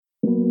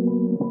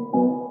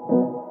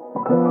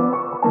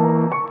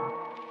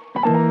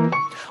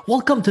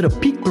Welcome to the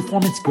Peak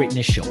Performance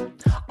Greatness Show.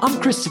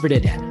 I'm Christopher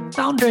Dedian,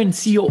 founder and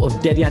CEO of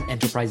Dedian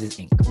Enterprises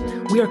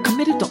Inc. We are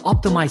committed to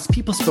optimize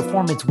people's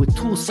performance with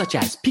tools such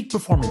as peak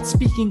performance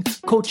speaking,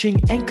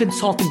 coaching, and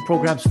consulting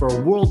programs for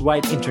a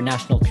worldwide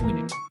international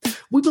community.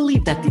 We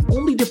believe that the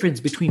only difference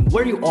between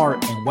where you are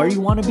and where you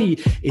want to be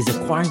is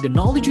acquiring the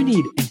knowledge you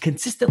need and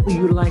consistently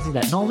utilizing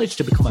that knowledge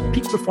to become a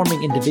peak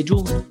performing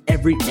individual in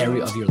every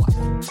area of your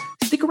life.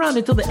 Stick around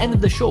until the end of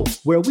the show,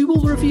 where we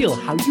will reveal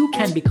how you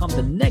can become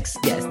the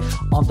next guest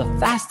on the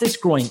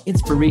fastest growing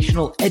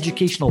inspirational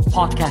educational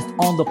podcast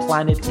on the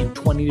planet in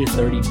 20 to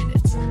 30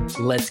 minutes.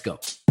 Let's go.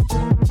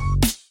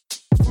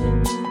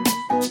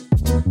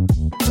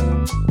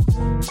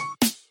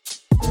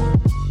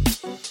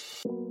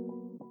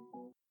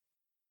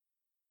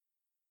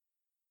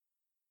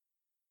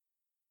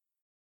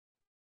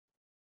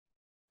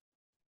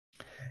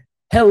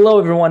 Hello,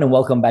 everyone, and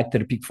welcome back to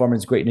the Peak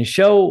Performance Greatness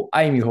Show.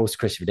 I am your host,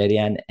 Christopher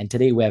Dedian, and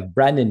today we have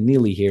Brandon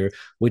Neely here,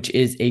 which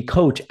is a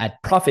coach at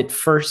Profit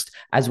First,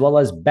 as well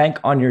as Bank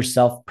on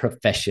Yourself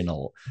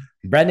Professional.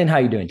 Brandon, how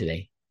are you doing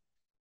today?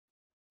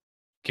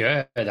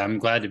 Good. I'm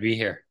glad to be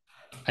here.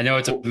 I know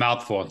it's a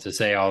mouthful to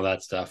say all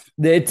that stuff.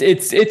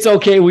 It's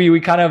okay. We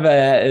kind of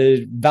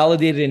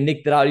validated and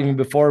nicked it out even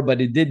before, but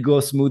it did go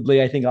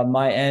smoothly, I think, on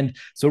my end.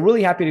 So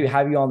really happy to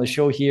have you on the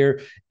show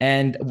here.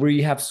 And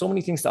we have so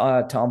many things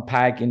to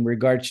unpack in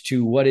regards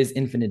to what is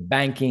infinite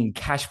banking,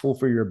 cash flow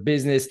for your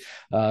business,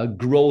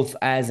 growth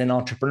as an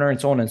entrepreneur, and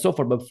so on and so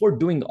forth. But before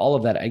doing all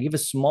of that, I give a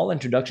small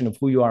introduction of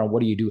who you are and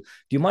what do you do. Do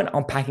you mind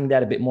unpacking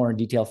that a bit more in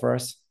detail for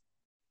us?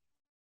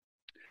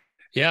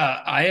 Yeah,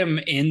 I am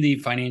in the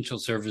financial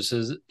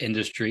services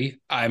industry.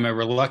 I'm a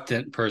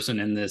reluctant person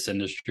in this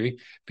industry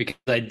because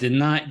I did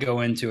not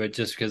go into it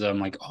just because I'm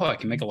like, oh, I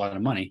can make a lot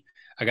of money.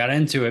 I got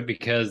into it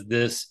because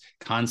this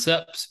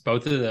concepts,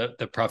 both of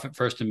the profit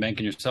first and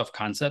banking yourself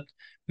concept,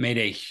 made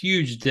a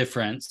huge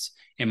difference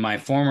in my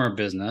former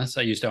business.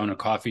 I used to own a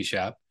coffee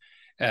shop,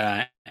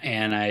 and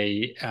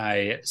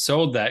I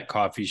sold that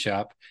coffee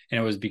shop, and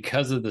it was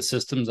because of the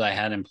systems I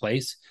had in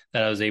place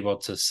that I was able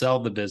to sell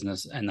the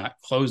business and not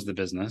close the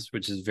business,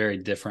 which is a very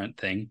different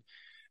thing.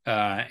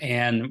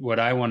 And what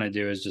I want to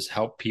do is just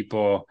help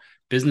people,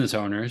 business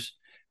owners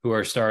who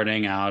are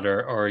starting out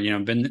or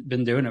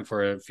been doing it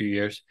for a few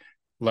years,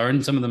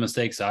 learn some of the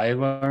mistakes I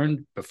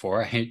learned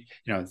before so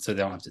they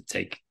don't have to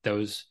take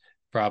those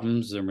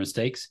problems or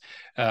mistakes,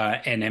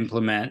 and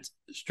implement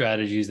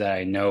strategies that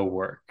I know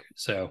work.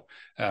 So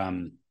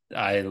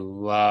I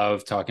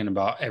love talking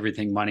about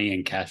everything money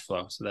and cash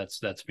flow. So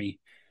that's me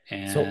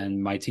So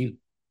and my team.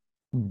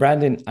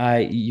 Brandon,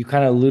 you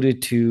kind of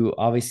alluded to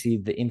obviously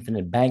the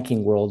infinite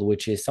banking world,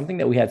 which is something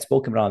that we had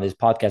spoken about on this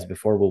podcast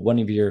before with one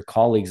of your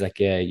colleagues, like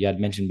you had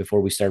mentioned before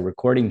we started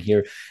recording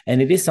here.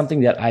 And it is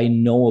something that I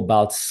know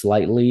about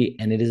slightly,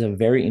 and it is a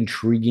very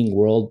intriguing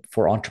world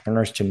for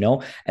entrepreneurs to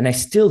know. And I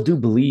still do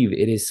believe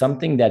it is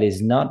something that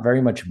is not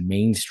very much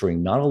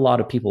mainstream. Not a lot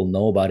of people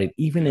know about it,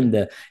 even in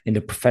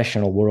the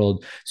professional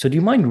world. So do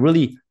you mind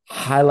really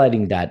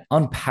highlighting that,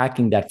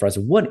 unpacking that for us?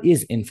 What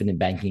is infinite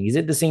banking? Is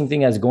it the same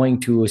thing as going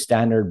to a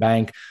standard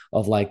bank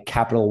of like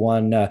Capital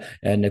One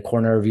in the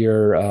corner of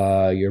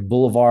your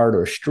boulevard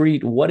or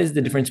street? What is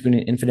the difference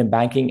between infinite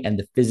banking and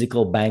the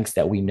physical banks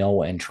that we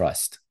know and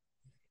trust?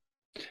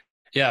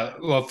 Yeah.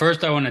 Well,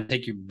 first I want to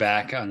take you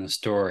back on the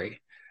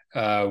story.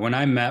 When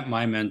I met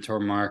my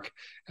mentor, Mark,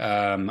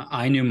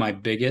 I knew my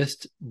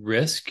biggest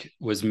risk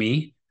was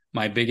me.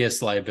 My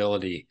biggest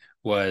liability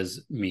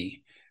was me.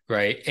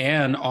 Right.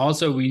 And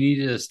also, we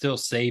needed to still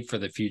save for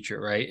the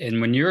future. Right.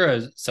 And when you're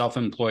a self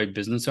employed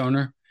business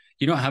owner,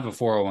 you don't have a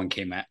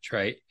 401k match.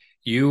 Right.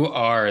 You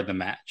are the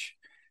match.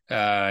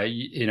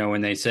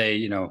 When they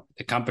say,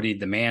 the company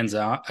demands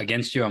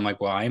against you, I'm like,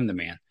 well, I am the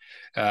man.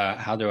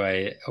 How do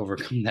I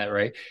overcome that?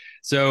 Right.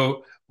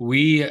 So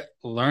we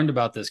learned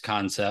about this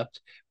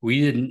concept.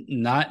 We did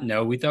not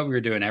know. We thought we were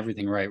doing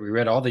everything right. We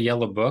read all the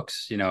yellow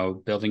books,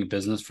 building a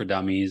business for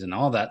dummies and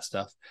all that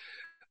stuff.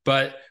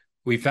 But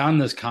we found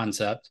this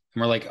concept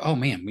and we're like, oh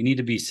man, we need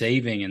to be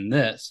saving in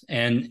this.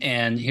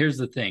 And here's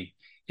the thing.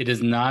 It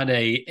is not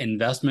a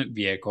investment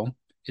vehicle.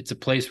 It's a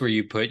place where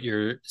you put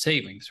your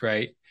savings,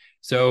 right?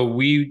 So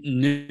we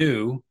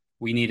knew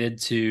we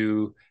needed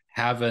to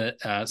have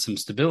some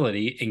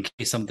stability in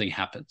case something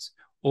happens,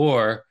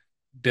 or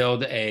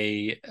build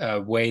a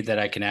way that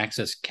I can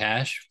access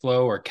cash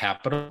flow or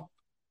capital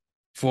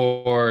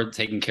for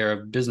taking care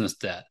of business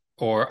debt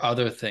or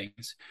other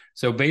things.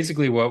 So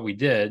basically what we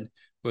did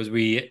was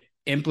we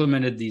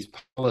implemented these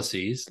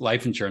policies,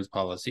 life insurance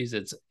policies.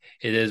 It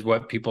is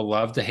what people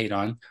love to hate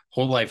on,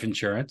 whole life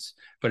insurance,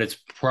 but it's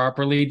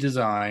properly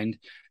designed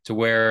to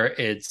where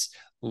it's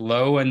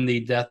low in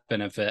the death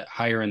benefit,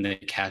 higher in the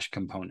cash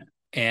component,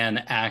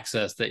 and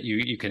access that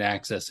you can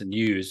access and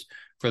use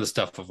for the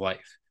stuff of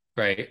life,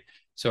 right?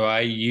 So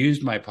I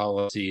used my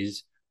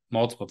policies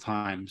multiple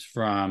times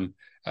from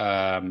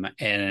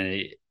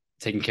and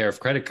taking care of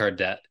credit card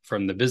debt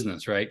from the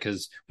business, right?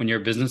 Because when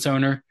you're a business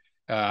owner,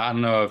 I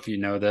don't know if you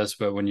know this,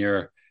 but when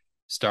you're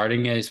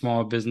starting a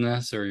small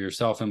business or you're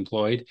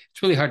self-employed,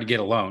 it's really hard to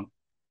get a loan.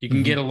 You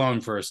can get a Mhm.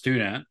 loan for a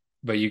student,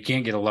 but you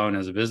can't get a loan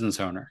as a business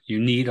owner. You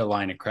need a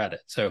line of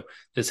credit. So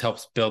this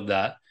helps build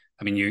that.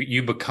 I mean,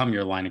 you become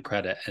your line of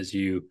credit as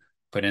you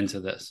put into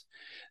this.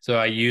 So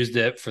I used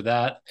it for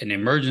that, an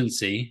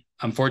emergency.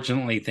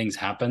 Unfortunately, things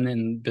happen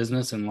in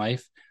business and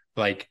life.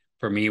 Like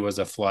for me, was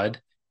a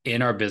flood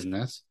in our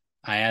business.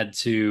 I had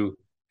to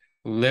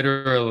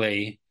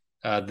literally,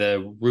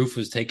 the roof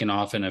was taken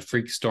off and a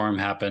freak storm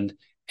happened,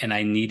 and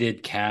I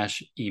needed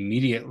cash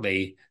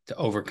immediately to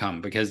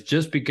overcome. Because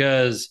just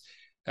because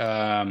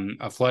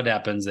a flood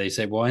happens, they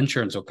say, well,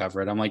 insurance will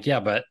cover it. I'm like, yeah,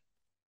 but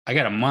I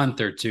got a month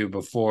or two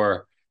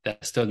before that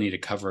I still need to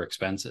cover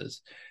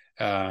expenses.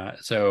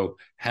 So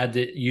had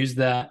to use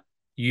that,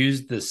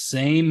 use the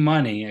same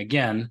money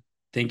again,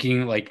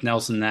 thinking like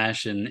Nelson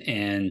Nash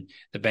and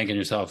the bank on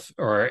yourself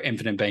or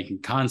infinite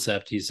banking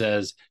concept. He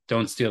says,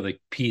 don't steal the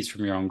peace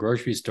from your own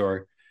grocery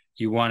store.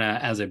 You want to,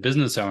 as a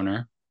business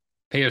owner,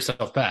 pay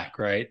yourself back,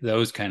 right?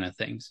 Those kind of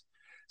things.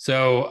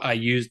 So I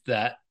used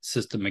that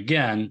system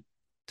again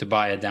to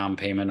buy a down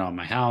payment on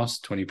my house,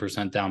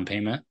 20% down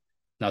payment,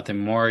 nothing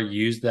more,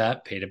 used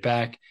that, paid it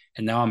back.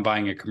 And now I'm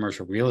buying a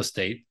commercial real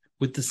estate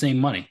with the same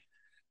money,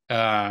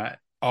 uh,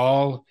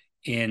 all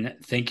in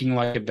thinking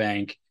like a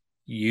bank,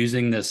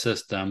 using the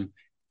system.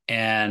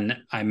 And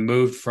I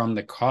moved from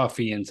the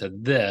coffee into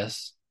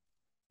this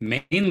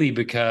mainly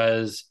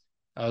because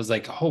I was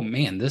like, oh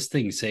man, this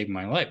thing saved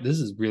my life. This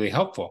is really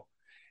helpful.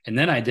 And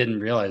then I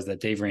didn't realize that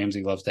Dave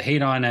Ramsey loves to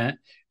hate on it.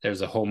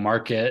 There's a whole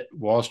market,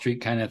 Wall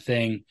Street kind of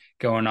thing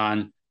going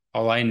on.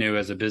 All I knew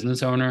as a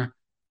business owner,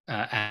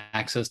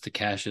 access to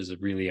cash is a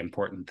really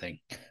important thing.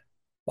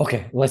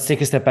 Okay, let's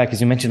take a step back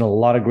because you mentioned a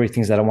lot of great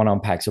things that I want to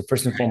unpack. So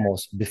first and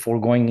foremost, before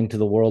going into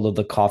the world of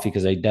the coffee,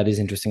 because that is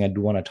interesting, I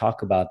do want to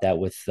talk about that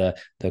with the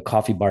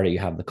coffee bar that you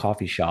have, the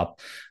coffee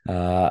shop.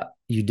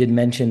 You did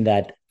mention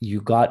that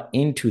you got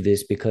into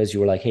this because you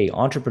were like, hey,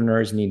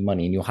 entrepreneurs need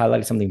money. And you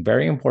highlighted something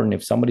very important.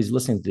 If somebody's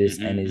listening to this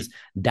and Mm-hmm. is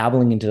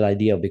dabbling into the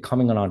idea of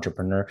becoming an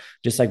entrepreneur,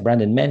 just like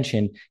Brandon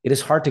mentioned, it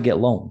is hard to get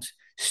loans.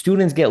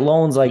 Students get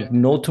loans Yeah. like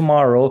no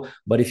tomorrow,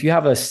 but if you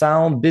have a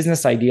sound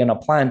business idea and a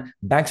plan,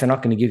 banks are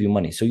not going to give you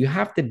money. So you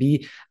have to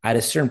be at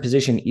a certain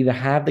position, either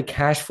have the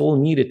cash flow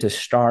needed to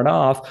start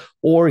off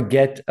or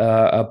get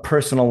a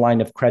personal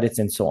line of credits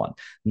and so on.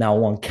 Now,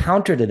 one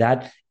counter to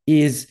that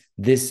is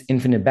this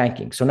infinite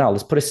banking. So now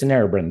let's put a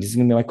scenario, Brendan. This is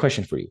going to be my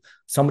question for you.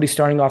 Somebody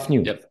starting off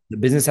new, Yep. the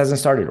business hasn't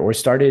started or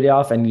started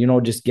off and,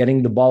 just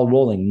getting the ball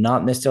rolling,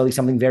 not necessarily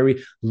something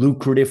very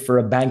lucrative for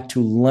a bank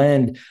to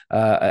lend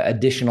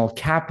additional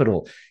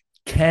capital.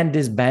 Can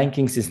this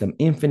banking system,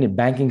 infinite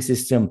banking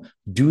system,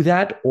 do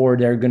that? Or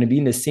they're going to be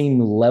in the same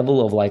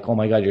level of like, oh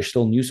my God, you're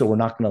still new, so we're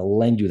not going to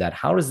lend you that.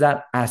 How does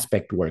that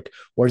aspect work?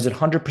 Or is it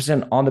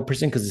 100% on the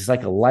person because it's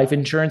like a life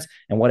insurance?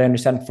 And what I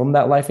understand from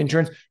that life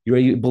insurance, you're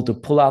able to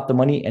pull out the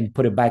money and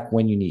put it back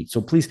when you need. So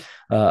please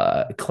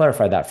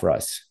clarify that for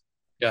us.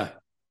 Yeah.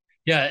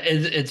 Yeah.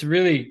 It's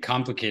really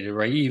complicated,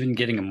 right? Even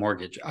getting a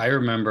mortgage. I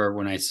remember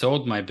when I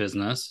sold my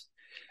business,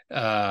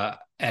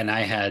 and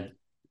I had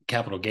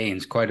capital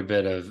gains, quite a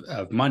bit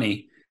of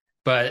money,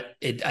 but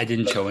I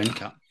didn't show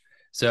income.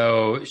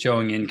 So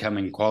showing income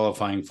and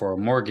qualifying for a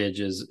mortgage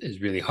is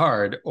really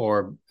hard,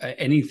 or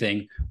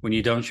anything when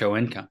you don't show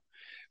income,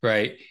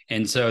 right?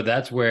 And so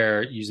that's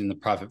where using the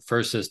profit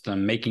first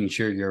system, making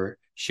sure you're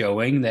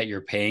showing that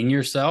you're paying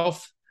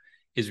yourself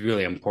is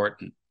really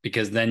important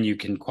because then you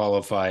can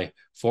qualify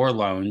for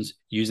loans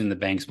using the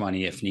bank's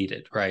money if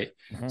needed, right?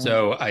 Mhm.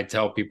 So I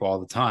tell people all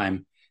the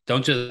time,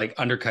 don't just like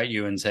undercut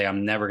you and say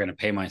I'm never going to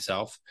pay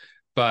myself,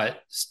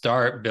 but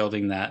start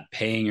building that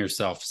paying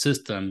yourself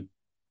system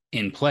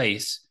in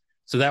place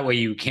so that way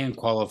you can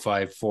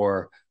qualify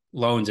for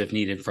loans if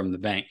needed from the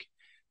bank.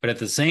 But at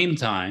the same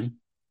time,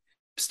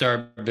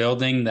 start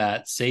building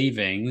that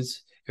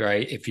savings,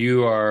 right? If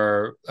you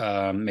are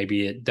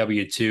maybe at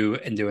W-2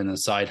 and doing a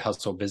side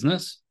hustle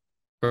business,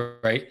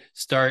 right?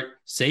 Start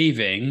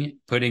saving,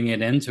 putting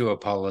it into a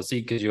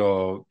policy because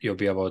you'll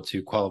be able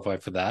to qualify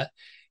for that.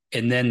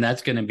 And then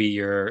that's going to be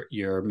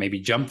your maybe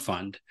jump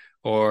fund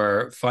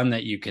or fund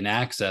that you can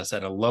access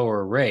at a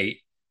lower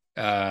rate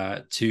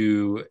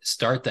to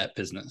start that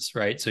business,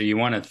 right? So you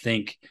want to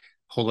think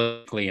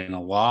holistically in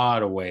a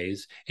lot of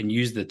ways and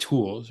use the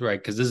tools, right?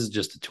 Because this is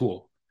just a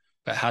tool.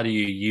 But how do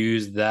you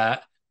use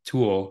that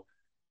tool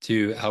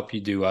to help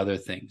you do other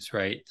things,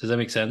 right? Does that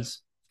make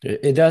sense?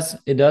 It does.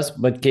 It does.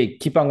 But okay,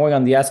 keep on going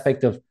on the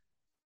aspect of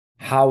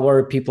how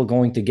are people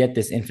going to get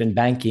this infant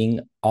banking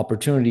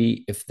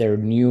opportunity if they're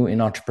new in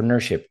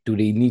entrepreneurship? Do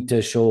they need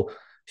to show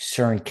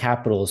certain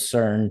capital,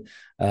 certain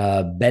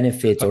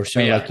benefits, or Oh,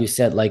 certain, like yeah. you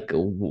said, like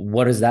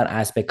what does that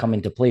aspect come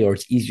into play? Or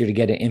it's easier to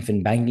get an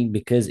infant banking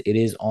because it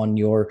is on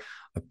your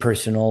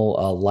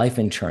personal life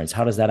insurance.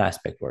 How does that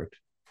aspect work?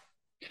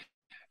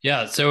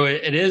 Yeah, so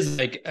it is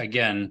like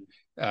again,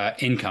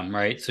 income,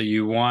 right? So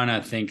you want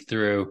to think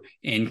through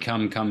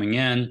income coming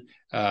in.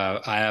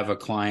 I have a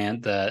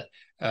client that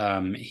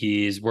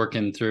he's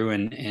working through,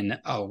 and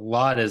a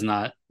lot is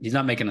not. He's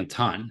not making a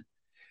ton,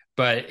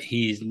 but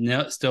he's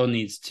no, still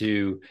needs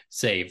to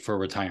save for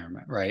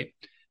retirement, right?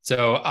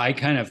 So I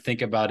kind of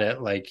think about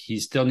it like he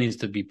still needs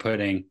to be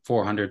putting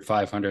 400,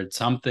 500,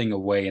 something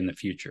away in the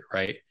future,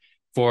 right?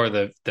 For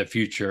the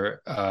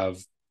future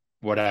of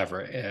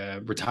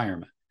whatever,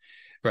 retirement,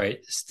 right?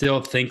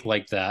 Still think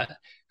like that.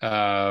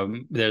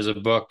 There's a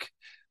book,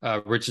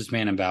 Richest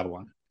Man in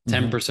Babylon.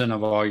 Mm-hmm. 10%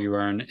 of all you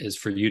earn is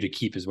for you to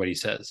keep, is what he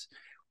says.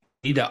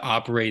 We need to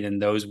operate in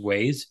those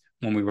ways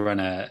when we run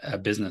a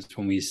business,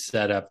 when we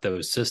set up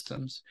those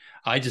systems.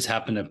 I just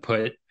happen to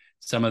put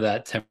some of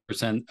that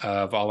 10%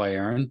 of all I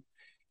earn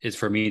is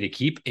for me to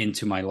keep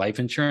into my life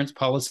insurance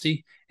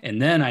policy.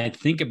 And then I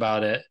think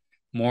about it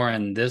more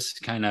in this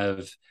kind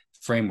of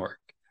framework.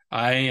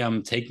 I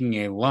am taking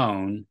a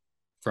loan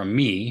from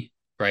me,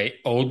 right?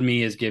 Old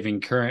me is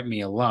giving current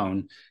me a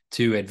loan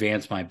to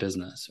advance my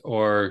business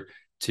or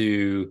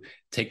to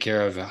take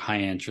care of high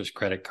interest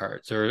credit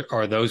cards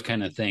or those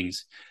kind of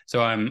things.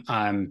 So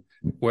I'm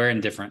wearing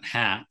different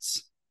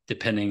hats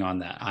depending on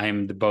that.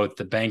 I'm both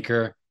the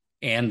banker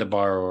and the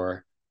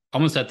borrower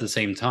almost at the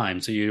same time.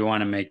 So you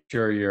want to make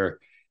sure you're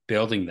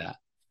building that.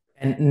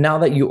 And now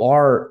that you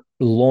are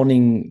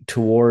loaning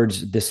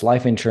towards this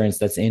life insurance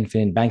that's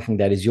infinite banking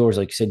that is yours,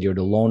 like you said, you're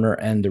the loaner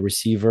and the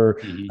receiver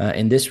Mm-hmm.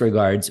 in this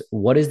regards.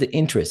 What is the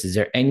interest? Is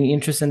there any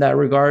interest in that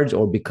regards,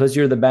 or because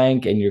you're the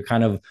bank and you're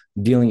kind of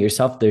dealing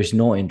yourself, there's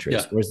no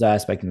interest? Yeah. Where's the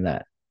aspect in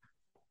that?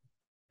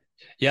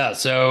 Yeah.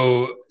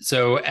 So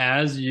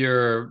as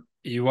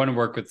you want to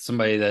work with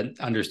somebody that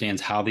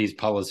understands how these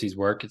policies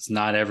work. It's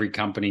not every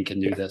company can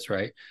do Yeah. this,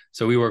 right?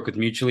 So we work with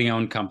mutually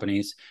owned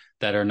companies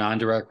that are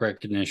non-direct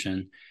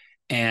recognition.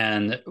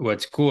 And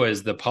what's cool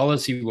is the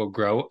policy will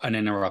grow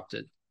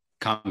uninterrupted,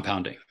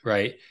 compounding,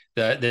 right?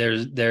 That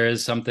there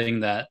is something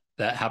that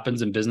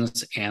happens in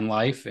business and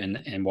life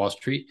and Wall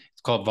Street.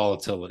 It's called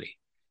volatility,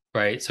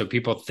 right? So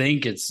people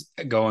think it's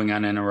going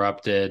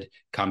uninterrupted,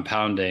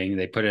 compounding.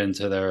 They put it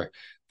into their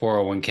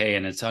 401k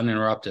and it's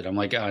uninterrupted. I'm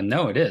like,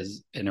 no, it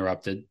is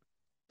interrupted.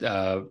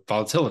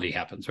 Volatility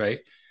happens, right?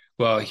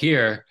 Well,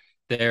 here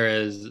there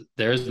is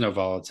no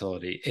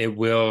volatility. It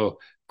will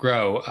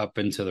grow up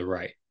and to the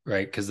right,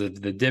 right? Because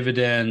of the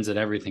dividends and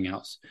everything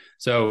else.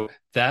 So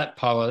that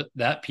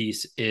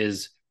piece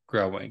is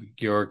growing.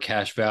 Your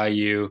cash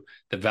value,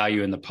 the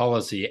value in the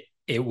policy,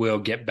 it will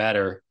get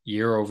better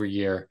year over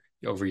year,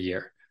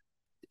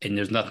 and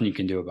there's nothing you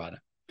can do about it.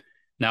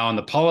 Now on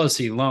the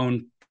policy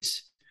loan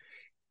piece,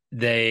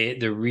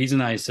 the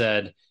reason I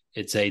said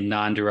it's a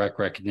non-direct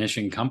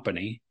recognition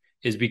company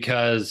is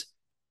because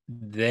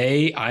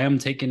I am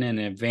taking an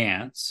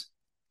advance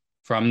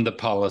from the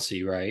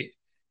policy, right,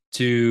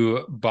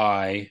 to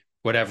buy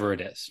whatever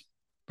it is,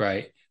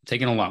 right?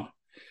 Taking a loan,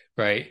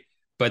 right?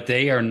 But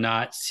they are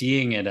not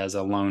seeing it as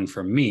a loan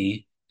from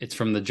me. It's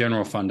from the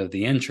general fund of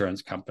the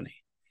insurance company.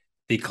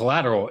 The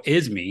collateral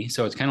is me,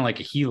 so it's kind of like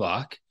a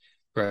HELOC,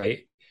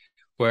 right?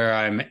 Where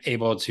I'm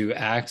able to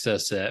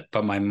access it,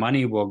 but my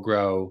money will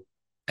grow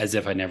as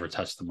if I never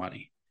touched the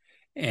money.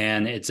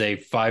 And it's a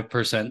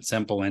 5%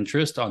 simple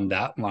interest on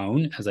that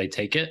loan as I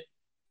take it.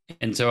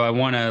 And so I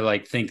want to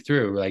like think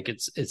through like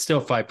it's still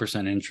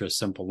 5% interest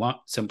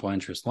simple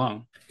interest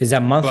loan, Is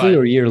that monthly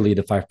or but yearly,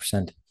 the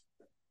 5%?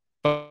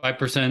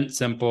 5%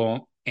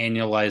 simple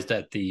annualized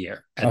at the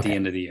Okay,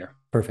 end of the year,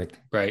 perfect.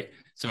 right?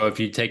 So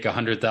if you take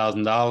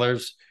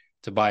 $100,000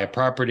 to buy a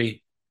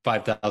property,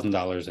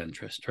 $5,000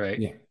 interest, right?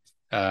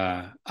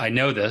 Yeah. I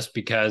know this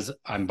because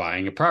I'm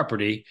buying a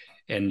property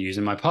and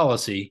using my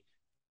policy,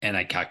 and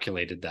I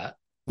calculated that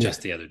Yeah.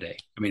 just the other day.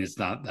 I mean, it's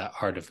not that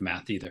hard of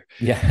math either,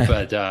 Yeah.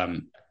 but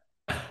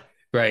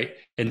right.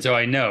 And so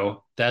I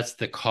know that's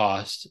the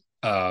cost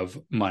of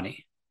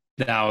money.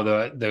 Now,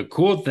 the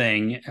cool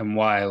thing and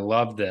why I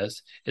love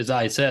this is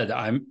I said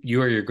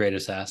you are your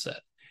greatest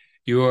asset.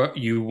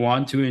 You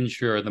want to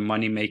ensure the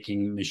money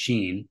making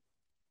machine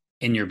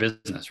in your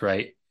business,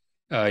 right?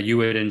 You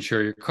would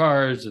insure your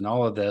cars and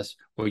all of this.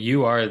 Well,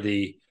 you are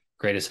the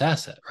greatest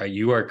asset, right?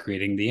 You are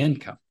creating the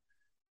income.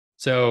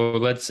 So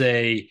let's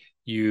say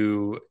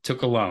you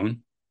took a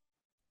loan,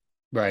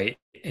 right?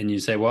 And you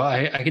say, well,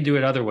 I could do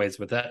it other ways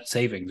without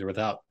savings or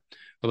without.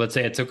 Well, let's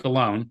say I took a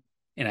loan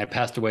and I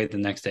passed away the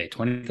next day,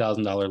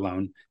 $20,000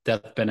 loan,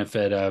 death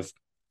benefit of,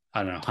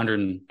 I don't know,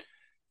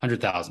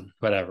 100,000,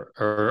 whatever,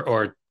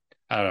 or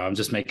I don't know, I'm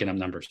just making up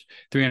numbers,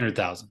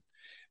 300,000,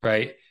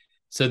 right?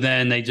 So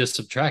then they just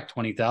subtract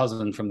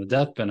 20,000 from the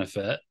death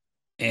benefit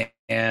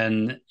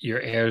and your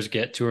heirs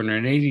get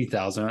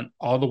 280,000,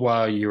 all the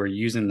while you are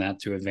using that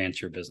to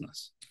advance your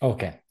business.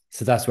 Okay.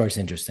 So that's where it's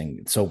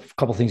interesting. So a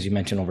couple of things you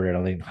mentioned over there,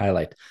 I'll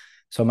highlight.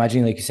 So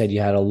imagine, like you said, you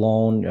had a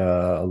loan,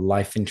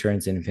 life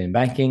insurance, and infinite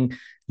banking.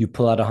 You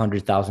pull out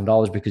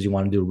 $100,000 because you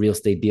want to do a real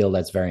estate deal.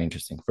 That's very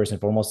interesting. First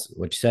and foremost,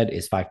 what you said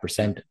is Yep.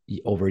 5%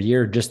 over a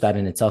year. Just that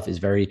in itself is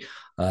very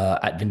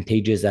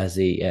advantageous as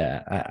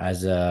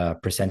a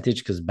percentage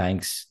because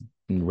banks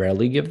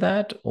rarely give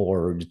that,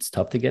 or it's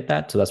tough to get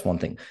that. So that's one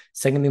thing.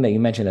 Second thing that you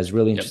mentioned that's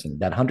really Yep. interesting.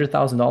 That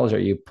 $100,000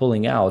 that you're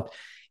pulling out,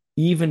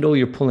 even though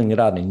you're pulling it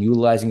out and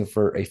utilizing it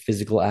for a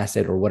physical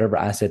asset or whatever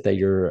asset that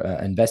you're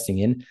investing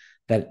in,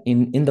 that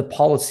in the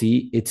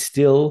policy, it's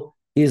still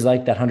is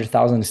like that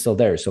 100,000 is still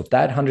there. So if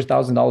that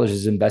 $100,000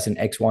 is invested in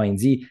X, Y, and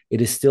Z,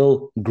 it is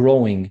still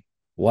growing,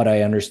 what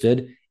I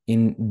understood,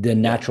 in the Yeah.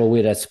 natural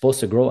way that's supposed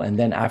to grow. And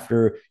then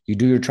after you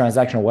do your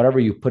transaction or whatever,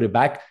 you put it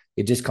back,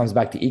 it just comes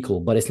back to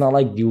equal. But it's not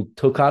like you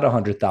took out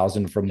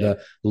 100,000 from Yeah. the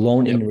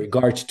loan in Yep.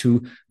 regards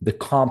to the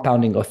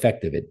compounding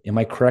effect of it. Am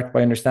I correct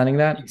by understanding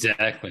that?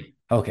 Exactly.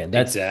 Okay,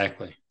 that's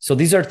Exactly. so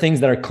these are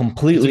things that are It's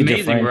completely amazing,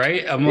 different.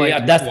 right? I'm Yeah,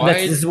 like, that's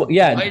this is what,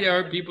 yeah. why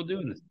are people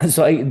doing this?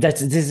 So that's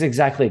this is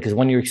exactly because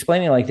when you're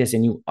explaining it like this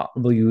and you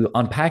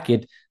unpack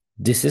it,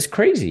 this is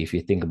crazy if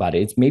you think about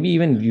it. It's maybe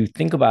even you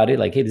think about it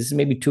like, hey, this is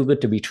maybe too good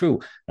to be true.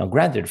 Now,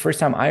 granted, first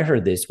time I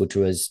heard this, which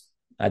was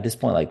at this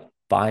point like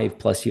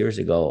 5+ years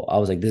ago, I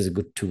was like, this is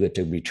good, too good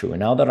to be true. And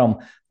now that I'm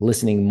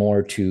listening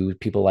more to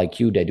people like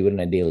you that do it on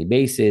a daily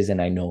basis,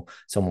 and I know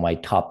some of my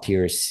top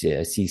tier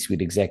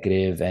C-suite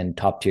executive and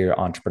top tier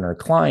entrepreneur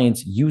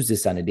clients use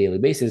this on a daily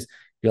basis,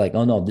 you're like,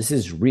 oh no, this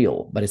is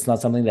real, but it's not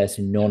something that's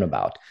known Yeah.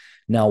 about.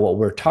 Now, what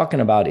we're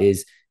talking about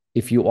is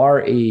if you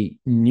are a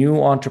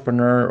new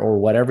entrepreneur or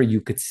whatever,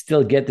 you could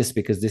still get this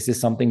because this is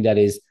something that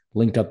is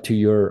linked up to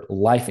your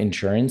life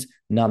insurance,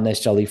 not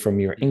necessarily from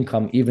your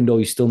income, even though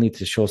you still need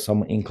to show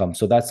some income.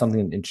 So that's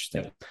something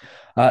interesting.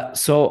 Yeah.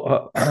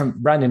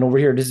 Brandon, over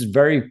here, this is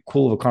very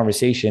cool of a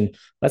conversation.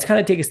 Let's kind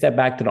of take a step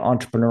back to the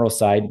entrepreneurial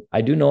side.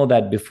 I do know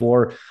that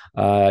before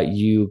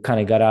you kind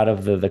of got out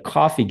of the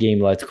coffee game,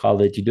 let's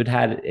call it, you did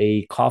had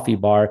a coffee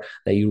bar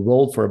that you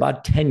rolled for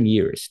about 10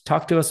 years.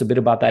 Talk to us a bit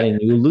about that. Yeah.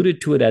 And you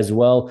alluded to it as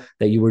well,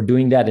 that you were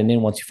doing that. And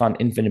then once you found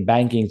infinite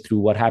banking through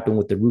what happened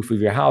with the roof of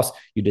your house,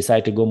 you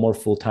decided to go more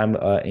full time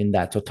in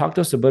that. So talk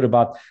to us a bit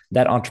about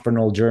that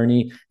entrepreneurial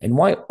journey and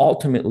why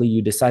ultimately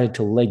you decided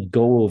to let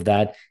go of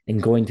that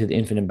and go into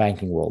the infinite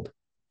banking world.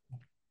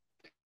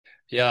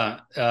 Yeah.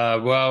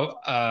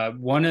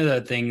 One of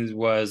the things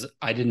was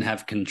I didn't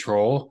have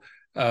control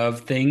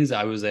of things.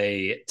 I was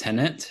a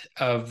tenant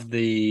of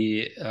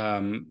the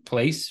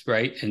place,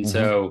 right? And Mm-hmm.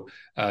 so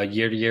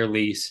year to year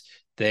lease,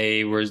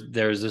 there was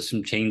just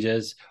some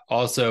changes.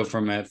 Also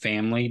from a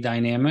family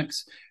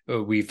dynamics,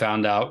 we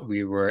found out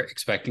we were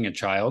expecting a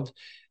child.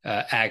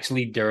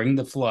 Actually, during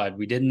the flood,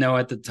 we didn't know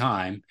at the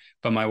time,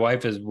 but my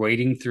wife is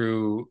wading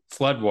through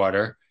flood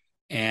water,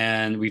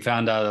 and we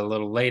found out a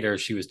little later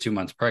she was 2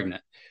 months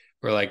pregnant.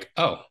 We're like,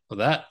 oh, well,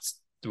 that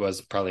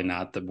was probably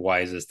not the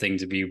wisest thing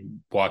to be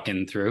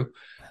walking through.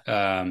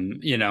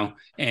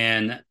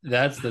 And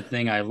that's the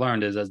thing I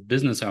learned is as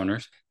business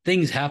owners,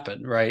 things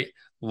happen, right?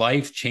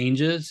 Life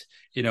changes.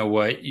 You know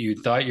what you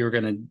thought you were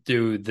going to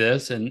do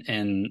this,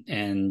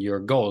 and your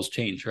goals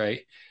change,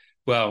 right?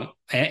 Well,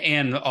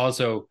 and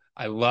also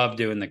I love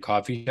doing the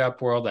coffee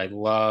shop world. I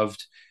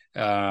loved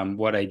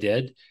what I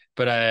did,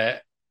 but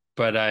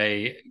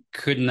I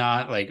could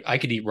not, like, I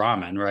could eat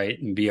ramen, right,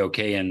 and be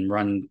okay and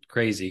run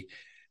crazy.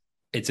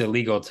 It's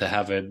illegal to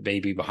have a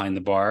baby behind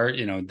the bar,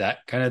 that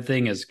kind of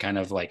thing is kind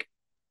of like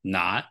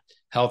not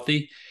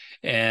healthy.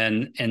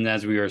 And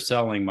as we were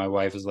selling, my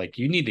wife was like,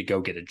 you need to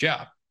go get a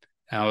job.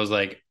 And I was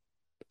like,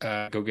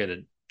 go get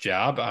a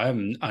job?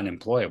 I'm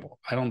unemployable.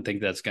 I don't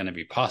think that's going to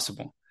be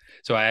possible.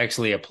 So I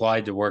actually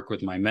applied to work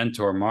with my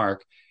mentor,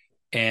 Mark,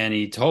 and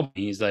he told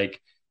me, he's like,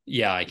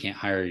 yeah, I can't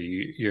hire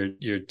you.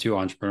 You're too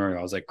entrepreneurial.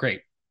 I was like,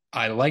 great.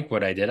 I like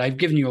what I did. I've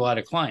given you a lot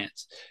of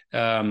clients.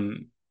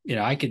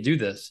 I could do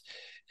this.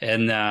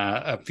 And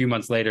a few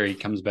months later, he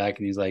comes back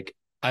and he's like,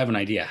 I have an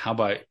idea. How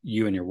about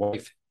you and your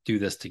wife do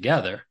this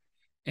together?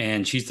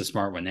 And she's the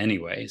smart one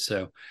anyway.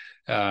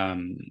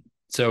 Um,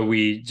 so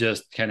we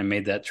just kind of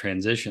made that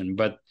transition.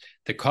 But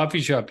the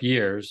coffee shop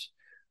years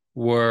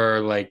were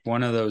like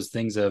one of those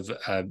things of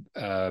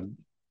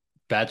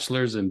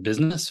bachelor's in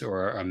business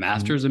or a Mm-hmm.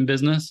 master's in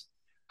business.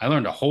 I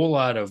learned a whole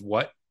lot of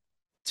what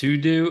to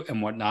do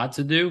and what not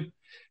to do.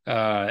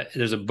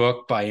 There's a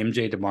book by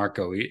MJ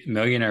DeMarco,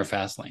 Millionaire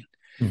Fastlane.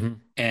 Mm-hmm.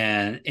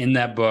 And in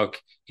that book,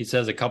 he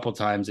says a couple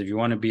times, if you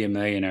want to be a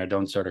millionaire,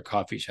 don't start a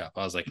coffee shop.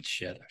 I was like,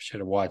 shit, I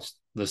should have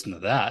listened to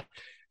that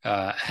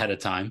ahead of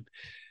time.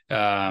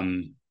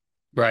 Um,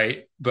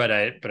 right. But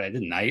I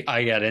didn't.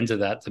 I got into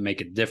that to make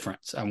a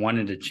difference. I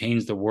wanted to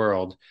change the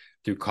world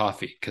through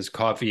coffee because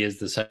coffee is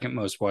the second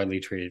most widely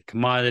traded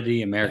commodity.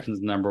 Yeah.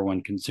 Americans' number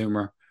one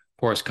consumer.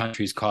 Poorest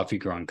countries, coffee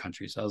growing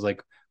countries. I was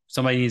like,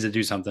 somebody needs to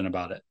do something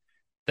about it.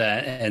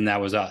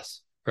 That was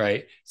us.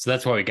 Right. So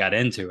that's why we got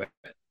into it.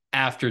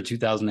 After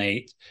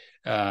 2008,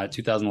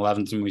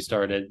 2011, when we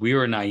started, we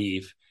were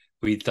naive.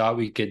 We thought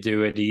we could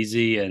do it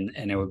easy and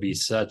it would be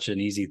such an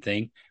easy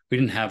thing. We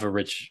didn't have a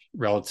rich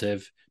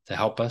relative to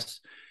help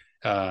us,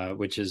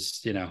 which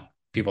is,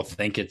 people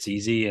think it's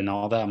easy and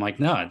all that. I'm like,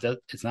 no,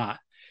 it's not.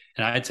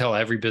 And I tell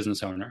every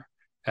business owner,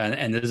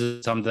 and this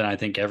is something I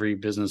think every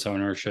business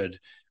owner should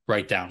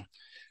write down,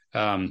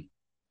 um,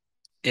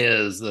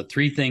 is the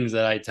three things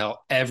that I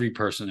tell every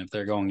person if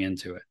they're going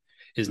into it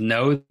is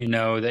know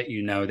that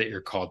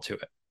you're called to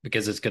it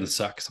because it's going to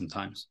suck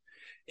sometimes.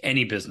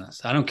 Any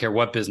business, I don't care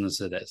what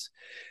business it is,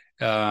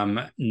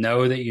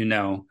 know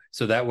that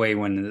so that way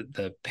when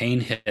the pain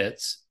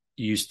hits,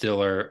 you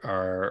still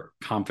are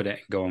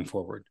confident going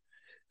forward.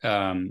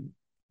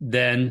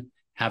 Then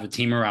have a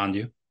team around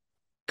you,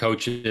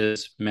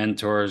 coaches,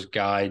 mentors,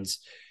 guides,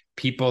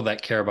 people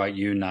that care about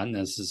you, not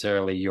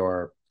necessarily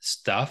your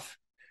stuff,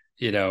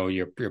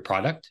 your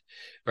product,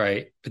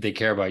 right? But they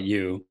care about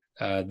you.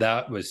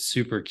 That was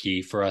super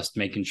key for us,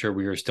 making sure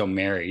we were still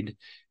married,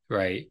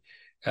 right?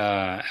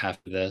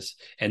 After this,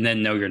 and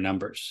then know your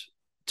numbers.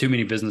 Too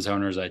many business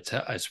owners,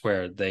 I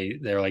swear,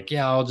 they're like,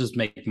 yeah, I'll just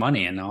make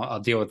money and I'll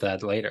deal with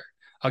that later.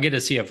 I'll get a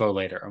CFO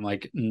later. I'm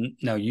like,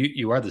 no,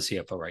 you are the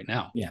CFO right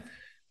now.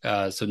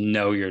 Yeah. So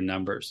know your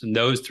numbers. And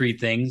those three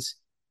things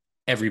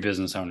every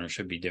business owner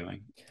should be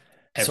doing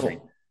every So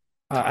time.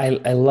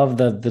 I love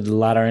the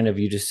latter end of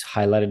you just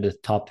highlighted the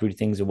top three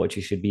things of what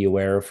you should be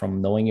aware of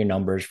from knowing your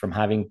numbers, from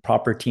having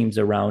proper teams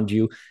around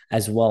you,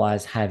 as well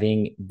as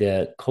having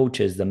the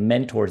coaches, the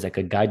mentors that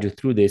could guide you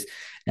through this.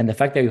 And the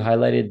fact that you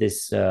highlighted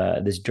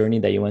this journey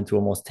that you went through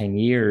almost 10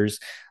 years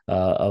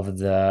of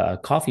the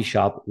coffee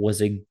shop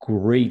was a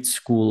great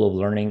school of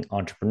learning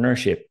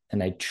entrepreneurship.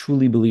 And I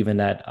truly believe in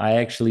that. I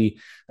actually,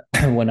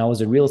 when I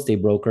was a real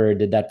estate broker,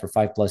 did that for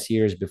 5+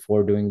 years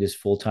before doing this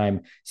full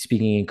time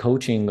speaking and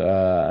coaching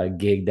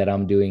gig that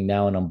I'm doing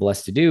now and I'm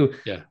blessed to do.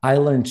 Yeah. I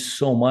learned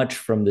so much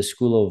from the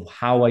school of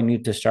how I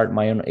need to start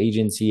my own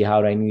agency,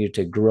 how I needed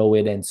to grow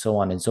it, and so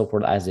on and so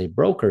forth as a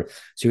broker.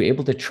 So you're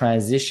able to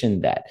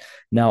transition that.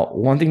 Now,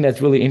 one thing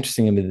that's really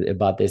interesting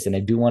about this, and I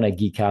do want to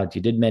geek out,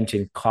 you did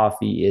mention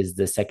coffee is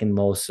the second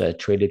most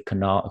traded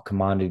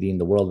commodity in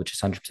the world, which is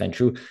 100%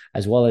 true,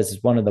 as well as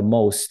one of the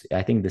most,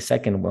 I think the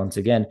second, once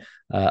again,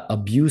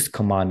 abused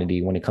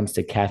commodity when it comes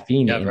to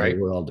caffeine Yeah. in the Right.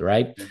 world,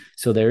 right? Yeah.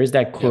 So there is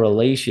that Yep.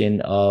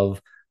 correlation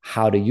of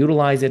how to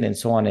utilize it and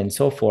so on and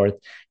so forth.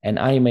 And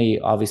I am a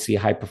obviously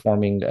high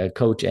performing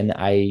coach, and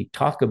I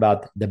talk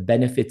about the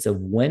benefits of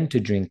when to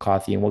drink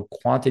coffee and what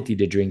quantity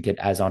to drink it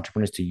as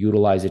entrepreneurs to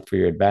utilize it for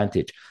your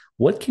advantage.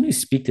 What can you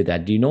speak to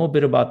that? Do you know a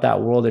bit about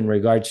that world in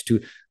regards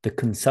to the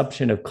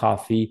consumption of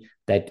coffee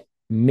that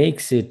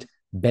makes it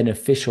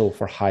beneficial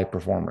for high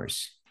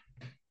performers?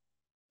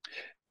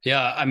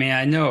 Yeah, I mean,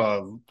 I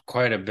know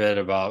quite a bit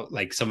about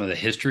like some of the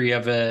history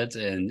of it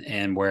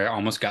and where it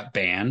almost got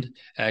banned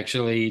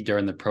actually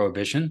during the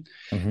Prohibition.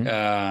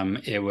 Mm-hmm.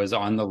 It was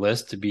on the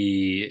list to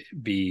be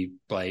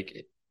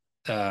like,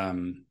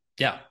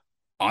 yeah,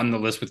 on the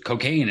list with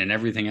cocaine and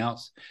everything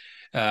else,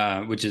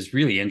 which is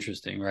really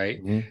interesting,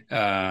 right?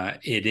 Mm-hmm.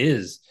 It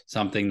is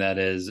something that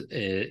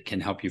it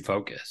can help you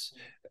focus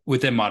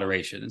within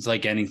moderation. It's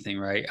like anything,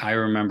 right? I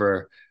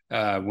remember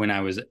when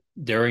I was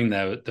during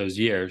those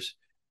years.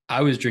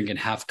 I was drinking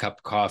half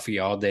cup coffee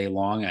all day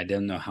long. I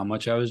didn't know how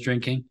much I was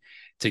drinking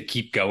to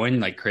keep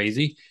going like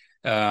crazy.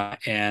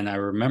 And I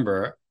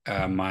remember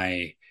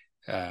my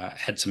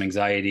had some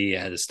anxiety.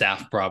 I had a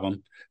staff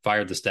problem,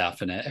 fired the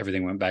staff, and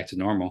everything went back to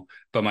normal.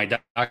 But my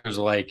doctors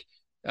were like,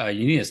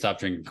 "You need to stop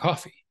drinking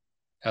coffee."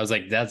 I was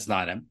like, "That's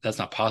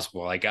not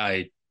possible." Like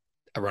I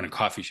run a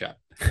coffee shop,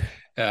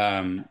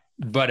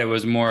 but it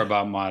was more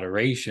about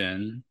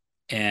moderation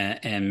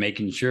and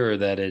making sure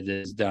that it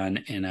is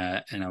done in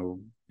a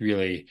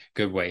really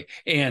good way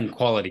and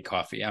quality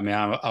coffee. I mean,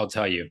 I'll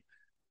tell you,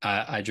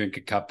 I drink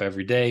a cup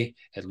every day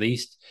at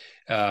least,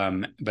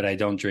 but I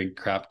don't drink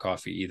crap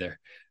coffee either.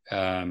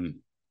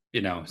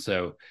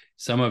 So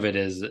some of it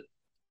is,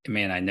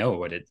 man, I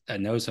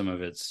know some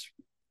of it's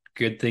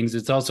good things.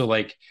 It's also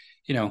like,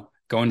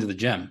 going to the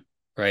gym,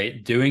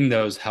 right? Doing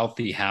those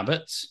healthy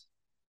habits.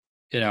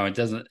 It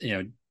doesn't,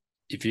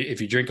 if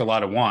you drink a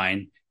lot of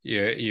wine,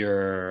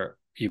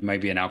 you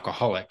might be an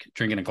alcoholic.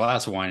 Drinking a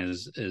glass of wine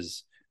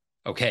is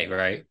okay,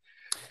 right?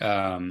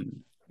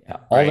 Um, Yeah,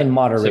 all in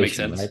right. Does that make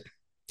moderation, right? sense?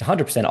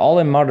 100% all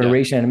in Yeah.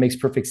 moderation. And it makes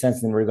perfect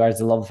sense in regards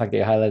to love the fact that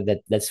you highlighted that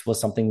this was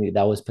something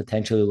that was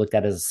potentially looked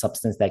at as a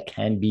substance that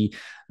can be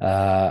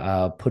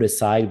put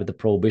aside with the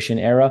prohibition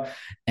era.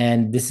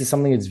 And this is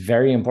something that's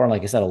very important.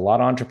 Like I said, a lot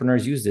of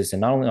entrepreneurs use this,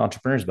 and not only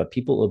entrepreneurs, but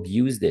people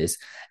abuse this.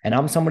 And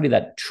I'm somebody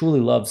that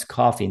truly loves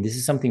coffee. And this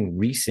is something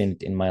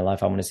recent in my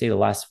life. I'm going to say the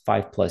last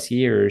 5+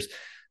 years,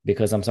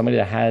 because I'm somebody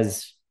that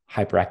has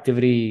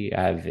hyperactivity,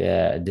 I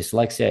have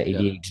dyslexia, Yeah.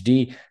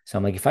 ADHD. So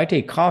I'm like, if I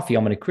take coffee,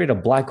 I'm going to create a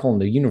black hole in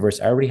the universe.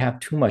 I already have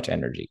too much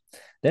energy.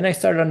 Then I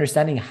started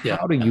understanding how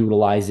Yeah. to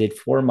utilize it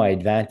for my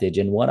advantage.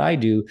 And what I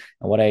do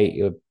and what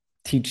I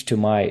teach to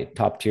my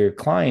top tier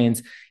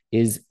clients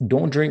is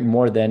don't drink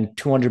more than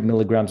 200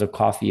 milligrams of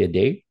coffee a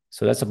day.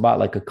 So that's about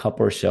like a cup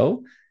or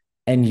so,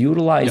 and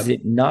utilize Yep.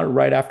 it not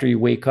right after you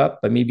wake up,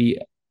 but maybe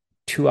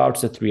 2 hours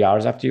to 3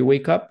 hours after you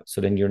wake up.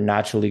 So then you're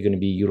naturally going to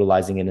be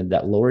utilizing it in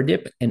that lower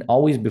dip, and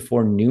always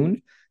before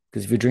noon.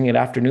 Because if you're drinking it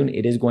afternoon,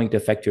 it is going to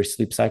affect your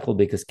sleep cycle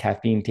because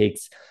caffeine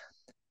takes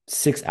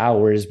 6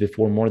 hours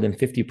before more than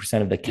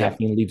 50% of the Yep.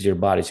 caffeine leaves your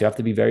body. So you have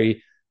to be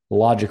very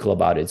logical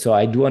about it. So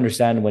I do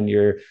understand when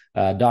your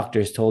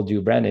doctors told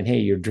you, Brandon, hey,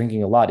 you're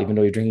drinking a lot, even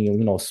though you're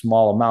drinking,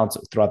 small amounts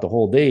throughout the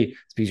whole day,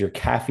 it's because your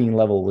caffeine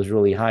level was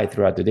really high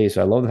throughout the day.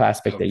 So I love the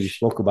aspect Oh, that you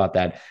spoke about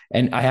that.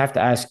 And I have to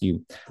ask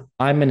you,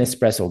 I'm an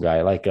espresso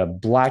guy, like a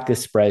black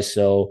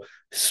espresso,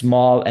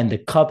 small, and the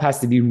cup has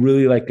to be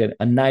really like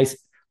a nice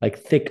like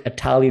thick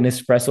Italian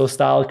espresso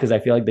style because I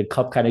feel like the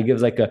cup kind of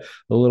gives like a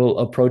little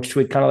approach to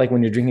it, kind of like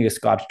when you're drinking a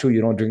scotch too.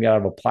 You don't drink it out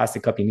of a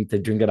plastic cup, you need to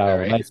drink it out Right, of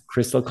a right. nice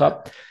crystal Yeah.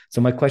 cup.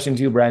 So my question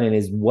to you, Brandon,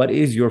 is what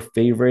is your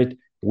favorite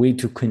way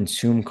to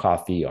consume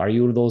coffee? Are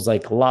you those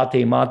like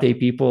latte mate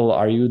people?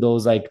 Are you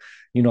those like,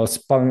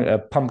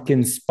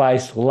 pumpkin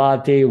spice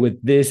latte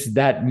with this,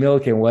 that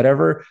milk, and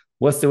whatever?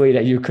 What's the way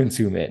that you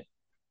consume it?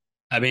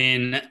 I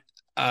mean,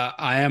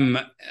 I am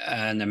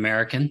an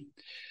American,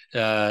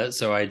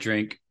 so I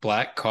drink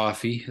black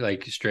coffee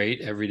like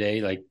straight every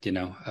day, like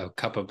a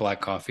cup of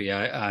black coffee.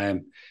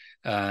 I'm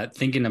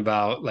thinking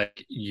about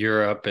like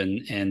Europe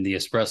and the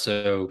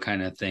espresso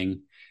kind of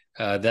thing.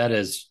 That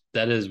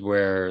is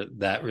where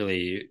that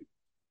really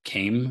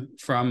came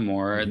from,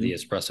 more the Mhm.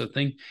 espresso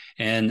thing.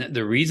 And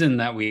the reason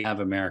that we have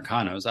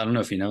Americanos, I don't know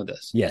if you know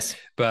this, Yes.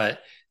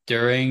 but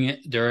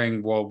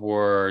during World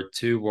War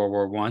II, World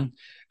War One,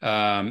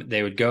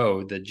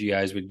 the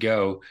GIs would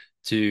go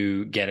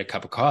to get a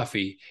cup of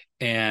coffee,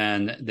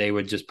 and they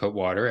would just put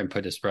water and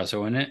put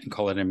espresso in it and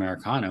call it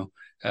Americano.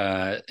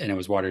 And it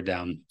was watered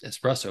down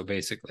espresso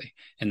basically,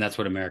 and that's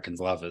what Americans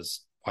love,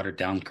 is watered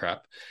down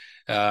crap.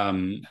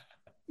 Um,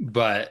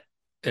 but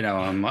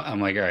I'm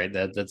like, all right,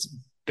 that's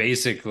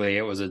basically,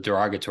 it was a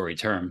derogatory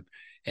term,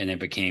 and it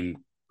became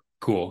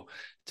cool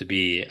to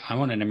be, I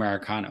want an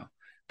Americano,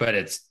 but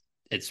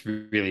it's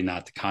really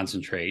not the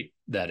concentrate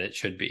that it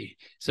should be.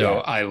 So Yeah.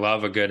 I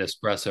love a good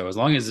espresso, as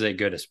long as it's a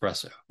good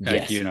espresso.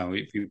 Like, Yes.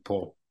 if you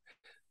pull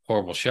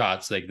horrible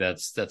shots, like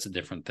that's a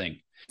different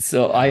thing.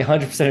 So I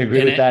 100% agree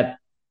And with that.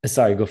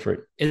 Sorry, go for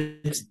it.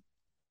 it's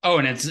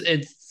and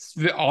it's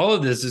all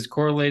of this is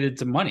correlated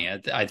to money.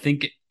 I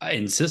think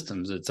in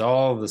systems, it's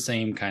all the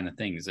same kind of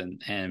things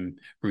and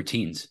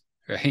routines,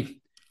 right?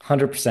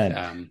 100%.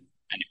 Um,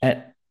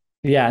 And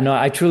yeah, no,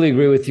 I truly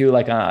agree with you.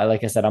 Like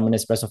I said, I'm an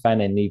espresso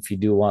fan, and if you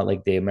do want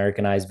like the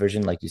Americanized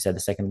version, like you said,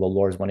 the Second World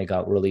War is when it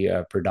got really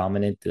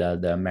predominant.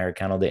 The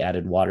Americano, they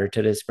added water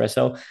to the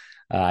espresso.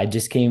 I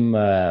just came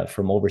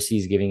from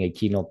overseas giving a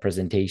keynote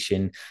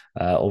presentation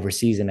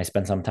overseas, and I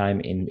spent some time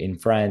in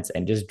France.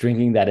 And just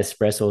drinking that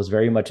espresso is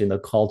very much in the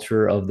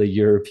culture of the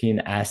European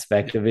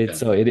aspect of it. yeah.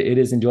 So it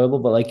is enjoyable.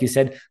 But like you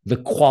said, the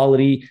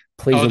quality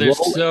plays Oh, a there's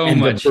role, so and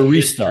much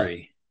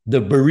history.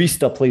 the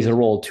barista plays a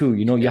role too.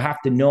 You Yeah,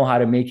 have to know how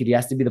to make it. It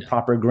has to be the yeah.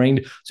 proper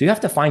grained. So you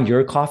have to find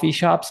your coffee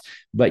shops.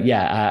 But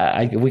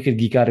yeah, we could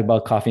geek out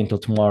about coffee until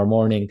tomorrow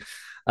morning.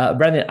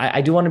 Brandon,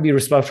 I do want to be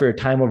respectful for your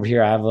time over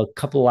here. I have a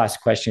couple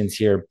last questions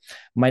here.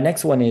 My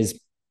next one is,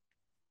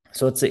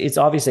 so it's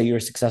obvious that you're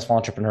a successful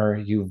entrepreneur.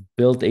 You've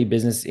built a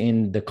business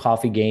in the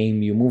coffee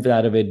game. You moved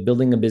out of it,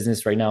 building a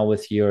business right now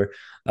with your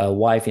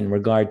wife in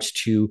regards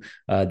to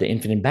the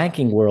infinite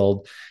banking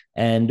world.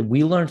 And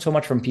we learn so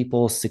much from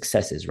people's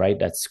successes, right?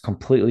 That's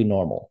completely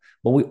normal.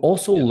 But we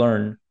also Yeah.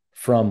 learn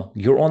from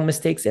your own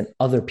mistakes and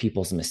other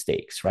people's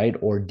mistakes, right?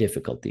 Or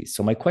difficulties.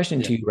 So my question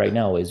Yeah. to you right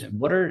now is, Yeah.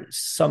 what are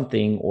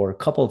something or a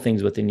couple of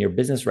things within your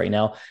business right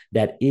now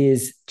that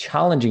is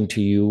challenging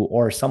to you,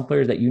 or some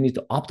players that you need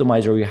to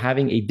optimize or you're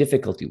having a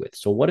difficulty with?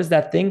 So what is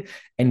that thing,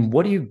 and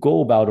what do you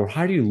go about, or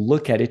how do you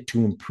look at it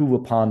to improve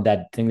upon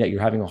that thing that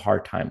you're having a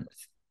hard time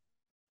with?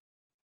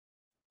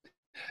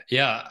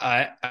 Yeah,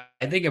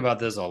 I think about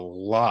this a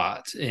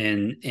lot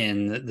in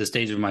the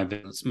stage of my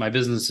business. My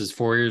business is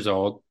 4 years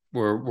old.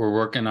 We're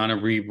working on a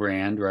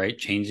rebrand, right?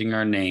 Changing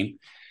our name.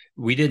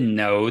 We didn't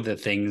know the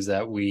things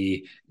that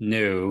we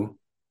knew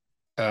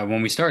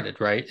when we started,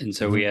 right? And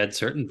so we Mm-hmm. had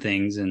certain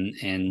things,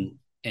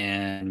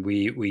 and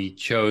we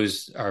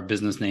chose our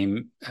business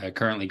name,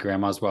 currently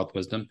Grandma's Wealth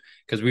Wisdom,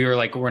 because we were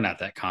like, we're not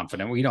that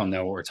confident. We don't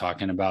know what we're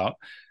talking about.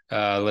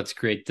 Let's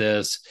create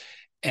this.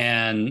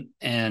 And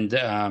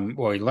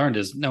what we learned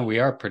is, no, we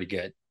are pretty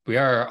good. We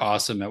are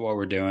awesome at what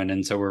we're doing,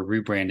 and so we're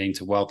rebranding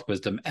to Wealth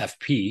Wisdom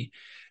FP,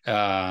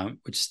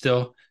 which is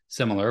still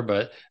similar,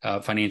 but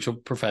financial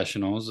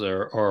professionals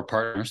or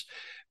partners.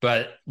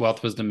 But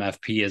Wealth Wisdom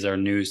FP is our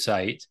new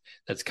site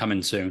that's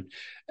coming soon.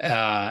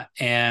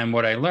 And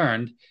what I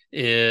learned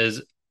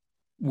is,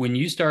 when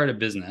you start a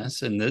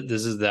business, and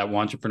this is that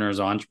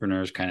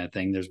entrepreneurs kind of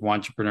thing, there's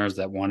entrepreneurs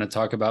that want to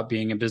talk about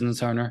being a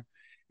business owner,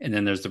 and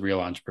then there's the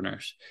real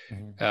entrepreneurs.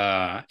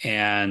 Mm-hmm.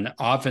 And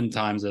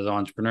oftentimes, as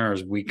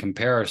entrepreneurs, we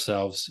compare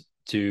ourselves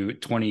to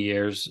 20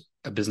 years,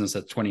 a business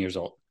that's 20 years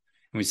old.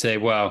 And we say,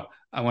 well,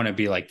 I want to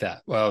be like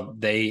that. Well,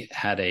 they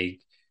had a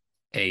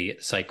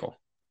cycle,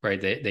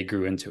 right? They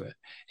grew into it.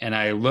 And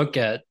I look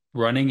at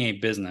running a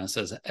business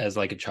as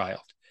like a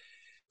child,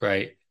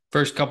 right?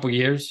 First couple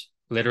years,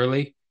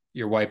 literally,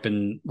 you're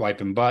wiping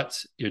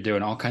butts, you're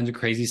doing all kinds of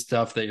crazy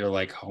stuff that you're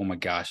like, oh my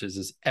gosh, is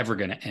this ever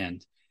going to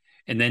end?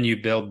 And then you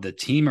build the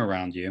team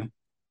around you,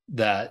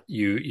 that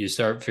you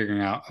start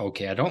figuring out,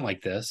 okay, I don't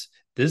like this.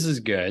 This is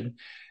good.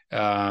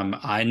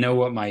 I know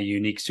what my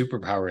unique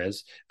superpower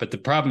is, but the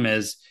problem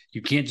is,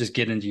 you can't just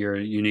get into your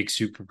unique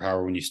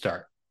superpower when you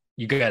start.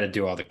 You got to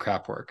do all the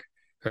crap work,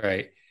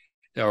 right?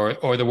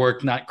 Or the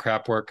work, not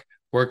crap work,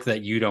 work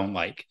that you don't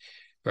like,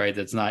 right?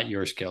 That's not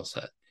your skill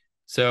set.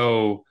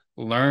 So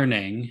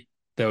learning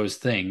those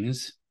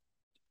things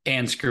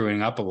and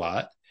screwing up a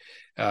lot,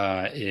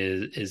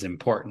 is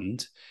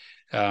important.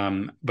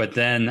 But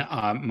then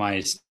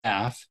my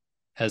staff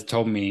has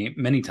told me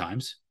many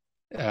times,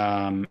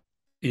 um,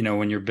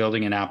 when you're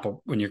building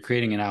when you're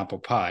creating an apple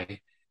pie,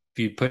 if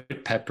you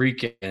put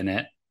paprika in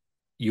it,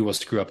 you will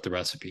screw up the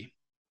recipe,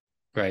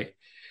 right?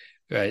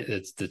 Right.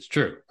 That's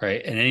true,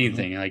 right? And Mhm.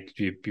 anything like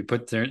you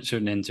put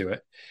certain into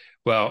it.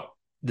 Well,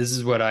 this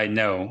is what I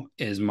know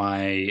is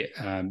my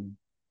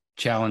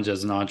challenge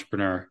as an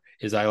entrepreneur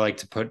is I like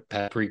to put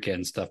paprika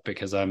and stuff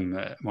because I'm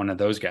one of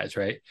those guys,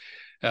 right?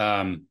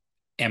 Um,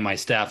 and my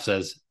staff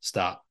says,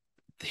 stop.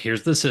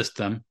 Here's the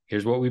system.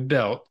 Here's what we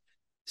built.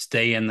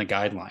 Stay in the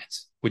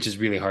guidelines, which is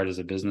really hard as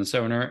a business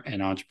owner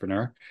and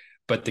entrepreneur.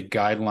 But the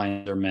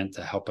guidelines are meant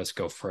to help us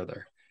go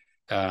further.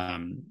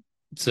 Um,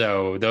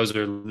 so those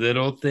are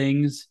little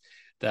things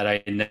that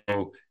I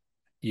know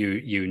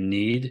you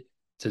need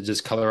to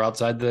just color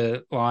outside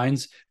the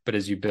lines. But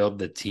as you build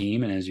the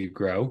team and as you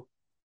grow,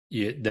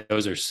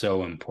 those are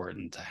so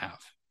important to have.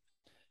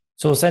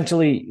 So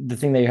essentially, the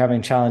thing that you're having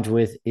a challenge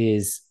with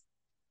is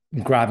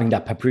grabbing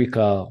that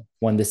paprika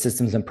when the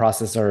systems and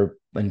process are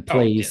in Oh,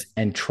 yeah, place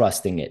and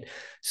trusting it.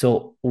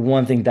 So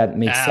one thing that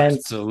makes sense.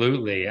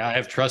 absolutely. I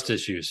have trust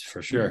issues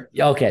for sure.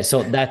 Okay,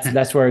 so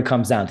that's where it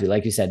comes down to,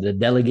 like you said, the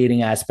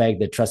delegating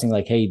aspect, the trusting,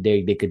 like, hey,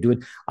 they could do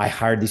it. I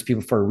hired these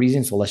people for a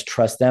reason, so let's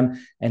trust them,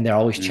 and they're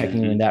always checking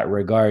you in Mm-hmm. that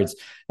regards.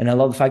 And I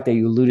love the fact that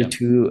you alluded Yep.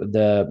 to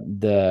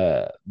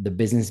the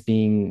business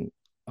being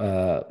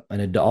an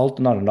adult,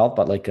 not an adult,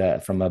 but like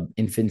from a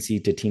infancy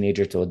to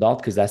teenager to adult,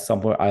 because that's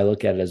somewhere I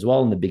look at it as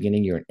well. In the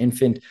beginning, you're an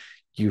infant,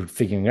 you're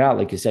figuring it out,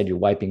 like you said, you're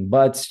wiping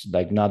butts,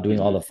 like not doing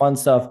all Mm-hmm. the fun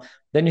stuff.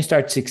 Then you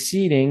start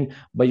succeeding,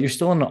 but you're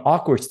still in an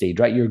awkward stage,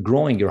 right? You're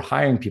growing, you're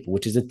hiring people,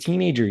 which is a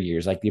teenager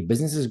years. Like your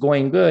business is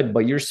going good,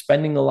 but you're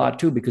spending a lot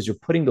too because you're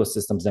putting those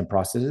systems and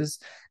processes.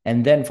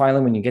 And then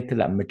finally, when you get to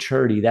that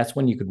maturity, that's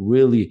when you could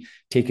really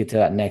take it to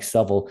that next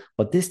level.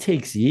 But this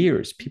takes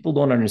years. People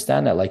don't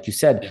understand that. Like you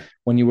said, Yeah.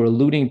 when you were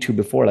alluding to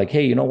before, like,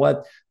 hey, you know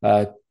what?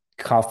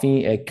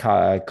 Coffee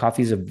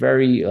is a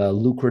very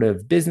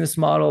lucrative business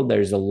model.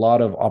 There's a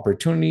lot of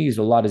opportunities.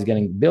 A lot is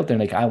getting built. And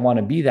like, I want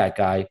to be that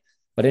guy.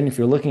 But then if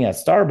you're looking at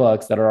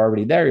Starbucks that are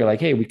already there, you're like,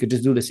 hey, we could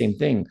just do the same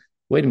thing.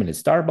 Wait a minute,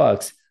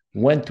 Starbucks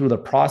went through the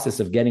process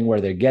of getting where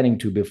they're getting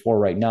to before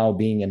right now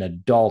being an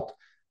adult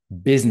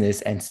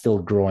business and still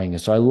growing.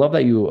 So I love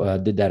that you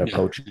did that Yeah.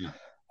 approach.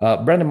 Yeah.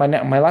 Brendan,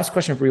 my last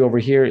question for you over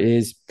here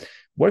is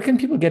where can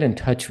people get in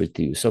touch with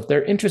you? So if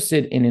they're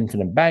interested in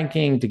infinite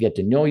banking to get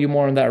to know you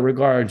more in that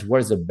regards,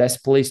 where's the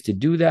best place to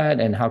do that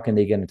and how can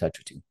they get in touch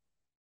with you?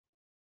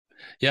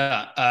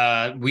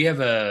 Yeah, we have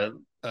a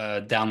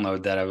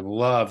download that I would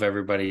love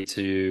everybody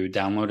to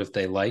download if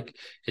they like.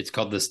 It's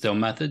called the Still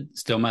Method,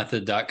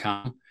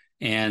 stillmethod.com.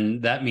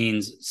 And that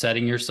means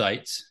setting your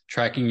sights,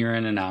 tracking your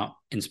in and out,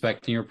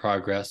 inspecting your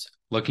progress,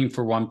 looking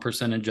for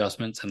 1%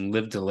 adjustments, and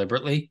live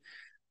deliberately.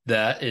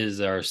 That is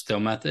our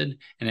Still Method.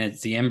 And it's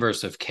the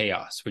inverse of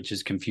chaos, which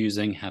is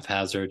confusing,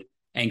 haphazard,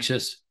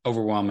 anxious,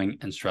 overwhelming,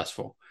 and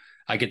stressful.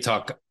 I could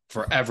talk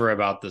forever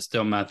about the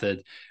Still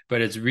Method,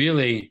 but it's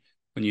really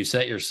when you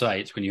set your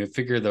sights, when you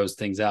figure those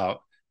things out,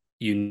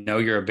 you know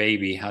you're a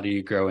baby. How do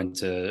you grow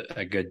into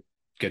a good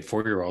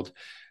 4 year old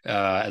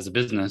as a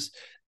business?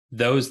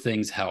 Those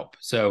things help.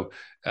 So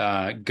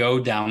go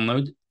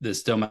download the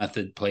Still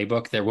Method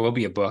playbook. There will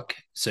be a book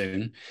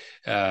soon.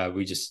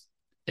 We just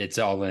it's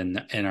all in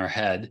our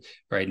head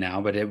right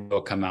now, but it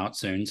will come out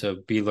soon. So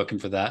be looking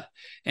for that.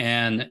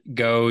 And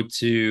go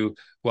to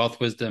Wealth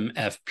Wisdom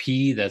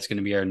FP. That's going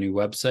to be our new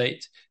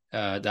website.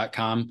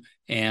 .com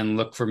and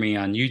look for me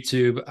on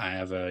YouTube. I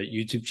have a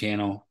YouTube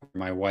channel.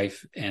 My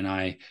wife and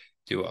I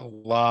do a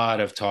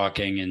lot of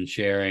talking and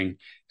sharing.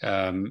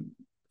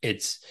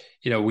 It's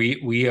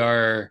we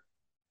are,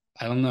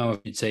 I don't know if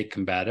you'd say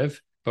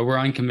combative, but we're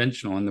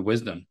unconventional in the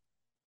wisdom.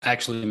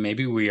 Actually,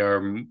 maybe we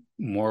are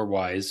more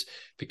wise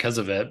because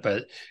of it,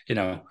 but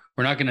we're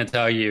not going to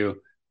tell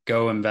you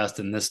go invest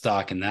in this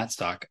stock and that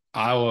stock.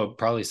 I will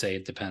probably say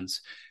it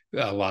depends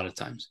a lot of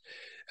times.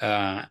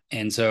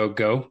 And so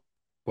go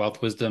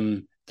wealth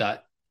wisdom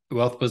dot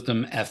wealth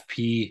wisdom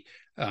FP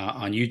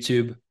on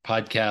YouTube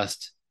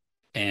podcast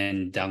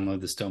and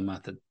download the Still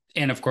Method.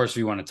 And of course, if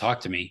you want to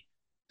talk to me,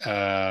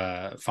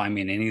 find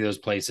me in any of those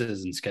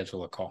places and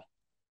schedule a call.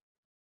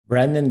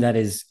 Brandon, that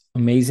is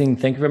amazing.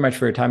 Thank you very much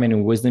for your time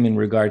and wisdom in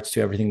regards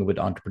to everything with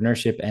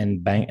entrepreneurship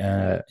and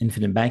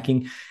infinite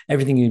banking.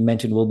 Everything you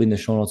mentioned will be in the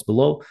show notes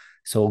below.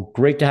 So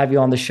great to have you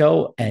on the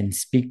show and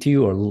speak to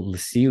you or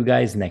see you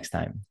guys next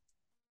time.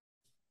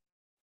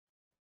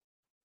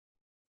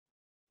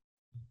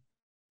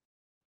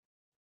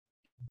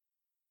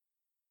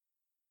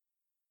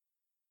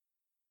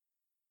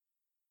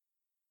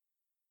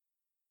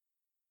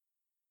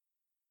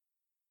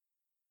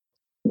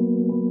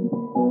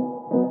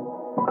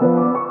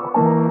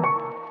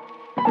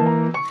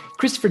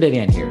 Christopher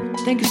Dedian here.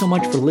 Thank you so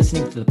much for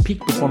listening to the Peak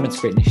Performance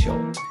Greatness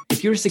Show. If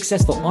If you're a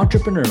successful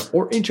entrepreneur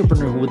or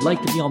intrapreneur who would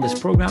like to be on this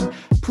program,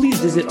 please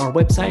visit our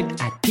website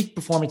at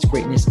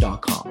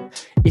peakperformancegreatness.com.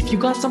 If you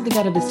got something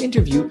out of this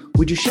interview,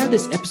 would you share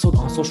this episode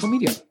on social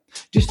media?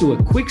 Just do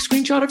a quick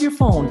screenshot of your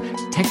phone,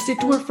 text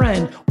it to a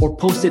friend, or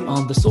post it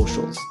on the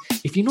socials.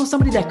 If you know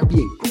somebody that could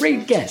be a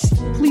great guest,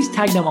 please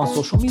tag them on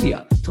social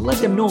media to let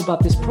them know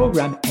about this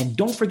program, and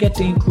don't forget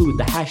to include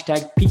the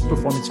hashtag Peak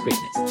Performance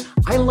Greatness.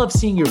 I love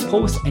seeing your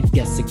posts and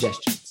guest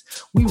suggestions.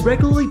 We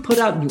regularly put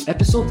out new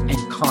episodes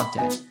and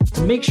content.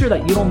 To make sure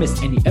that you don't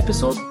miss any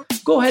episode,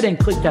 go ahead and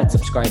click that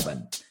subscribe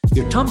button.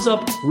 Your thumbs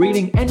up,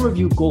 rating, and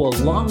review go a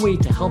long way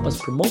to help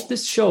us promote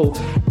this show,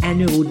 and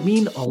it would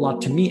mean a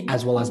lot to me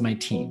as well as my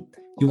team.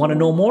 You want to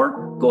know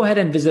more? Go ahead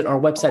and visit our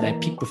website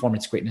at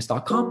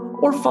peakperformancegreatness.com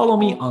or follow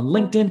me on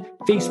LinkedIn,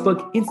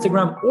 Facebook,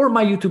 Instagram, or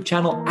my YouTube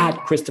channel at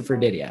Christopher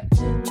Didiat.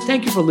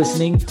 Thank you for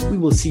listening. We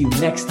will see you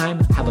next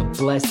time. Have a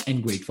blessed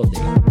and grateful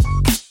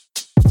day.